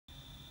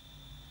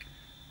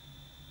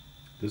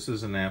This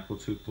is an Apple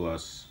II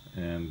Plus,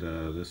 and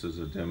this is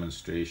a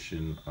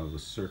demonstration of a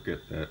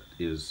circuit that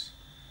is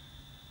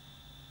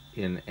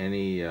in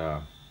any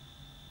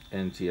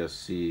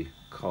NTSC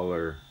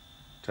color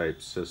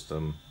type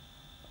system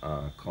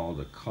called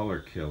a color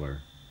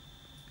killer.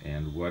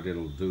 And what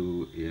it'll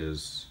do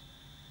is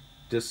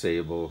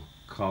disable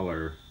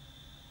color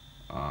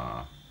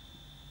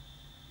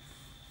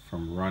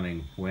from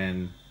running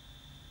when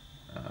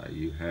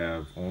you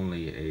have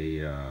only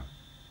a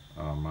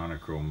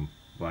monochrome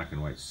black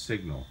and white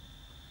signal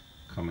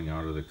coming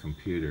out of the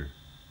computer.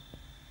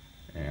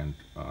 And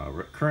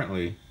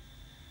currently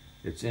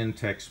it's in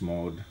text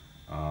mode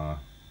and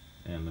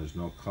there's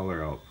no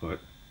color output.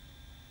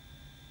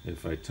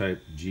 If I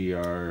type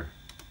GR,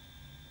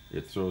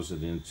 it throws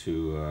it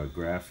into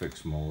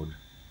graphics mode.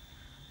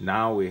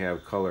 Now we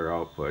have color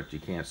output. You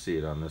can't see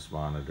it on this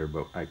monitor,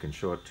 but I can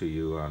show it to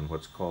you on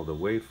what's called a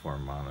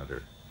waveform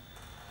monitor.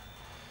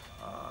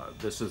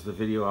 This is the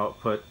video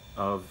output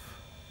of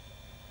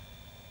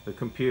the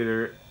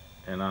computer,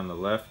 and on the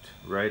left,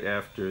 right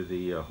after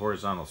the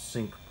horizontal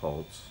sync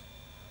pulse,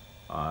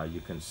 you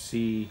can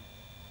see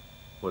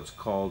what's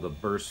called a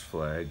burst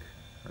flag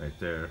right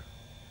there,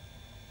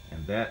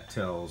 and that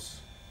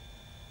tells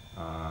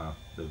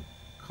the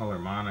color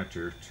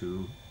monitor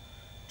to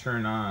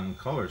turn on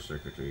color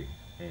circuitry.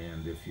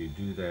 And if you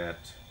do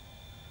that,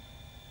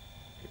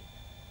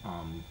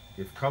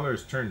 if color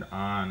is turned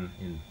on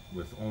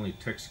with only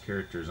text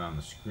characters on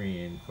the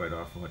screen, quite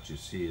often what you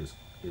see is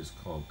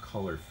called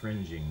color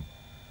fringing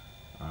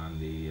on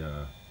the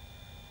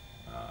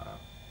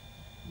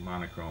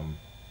monochrome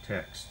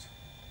text.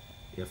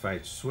 If I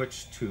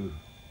switch to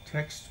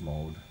text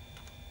mode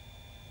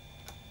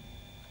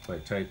by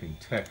typing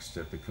text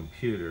at the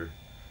computer,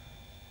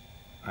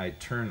 I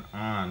turn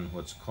on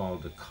what's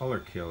called the color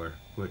killer,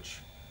 which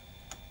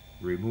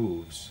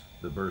removes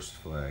the burst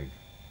flag.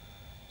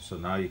 So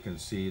now you can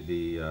see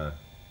the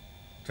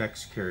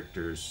text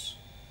characters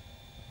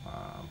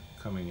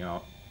coming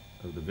out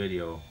of the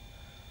video,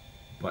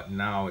 but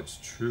now it's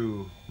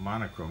true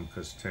monochrome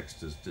because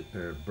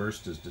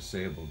burst is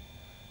disabled.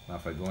 Now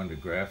if I go into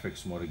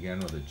graphics mode again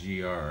with a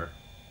GR,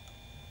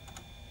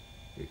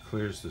 it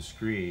clears the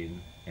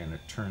screen and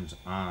it turns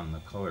on the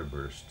color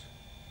burst,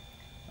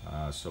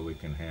 so we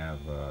can have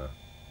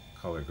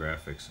color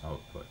graphics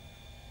output.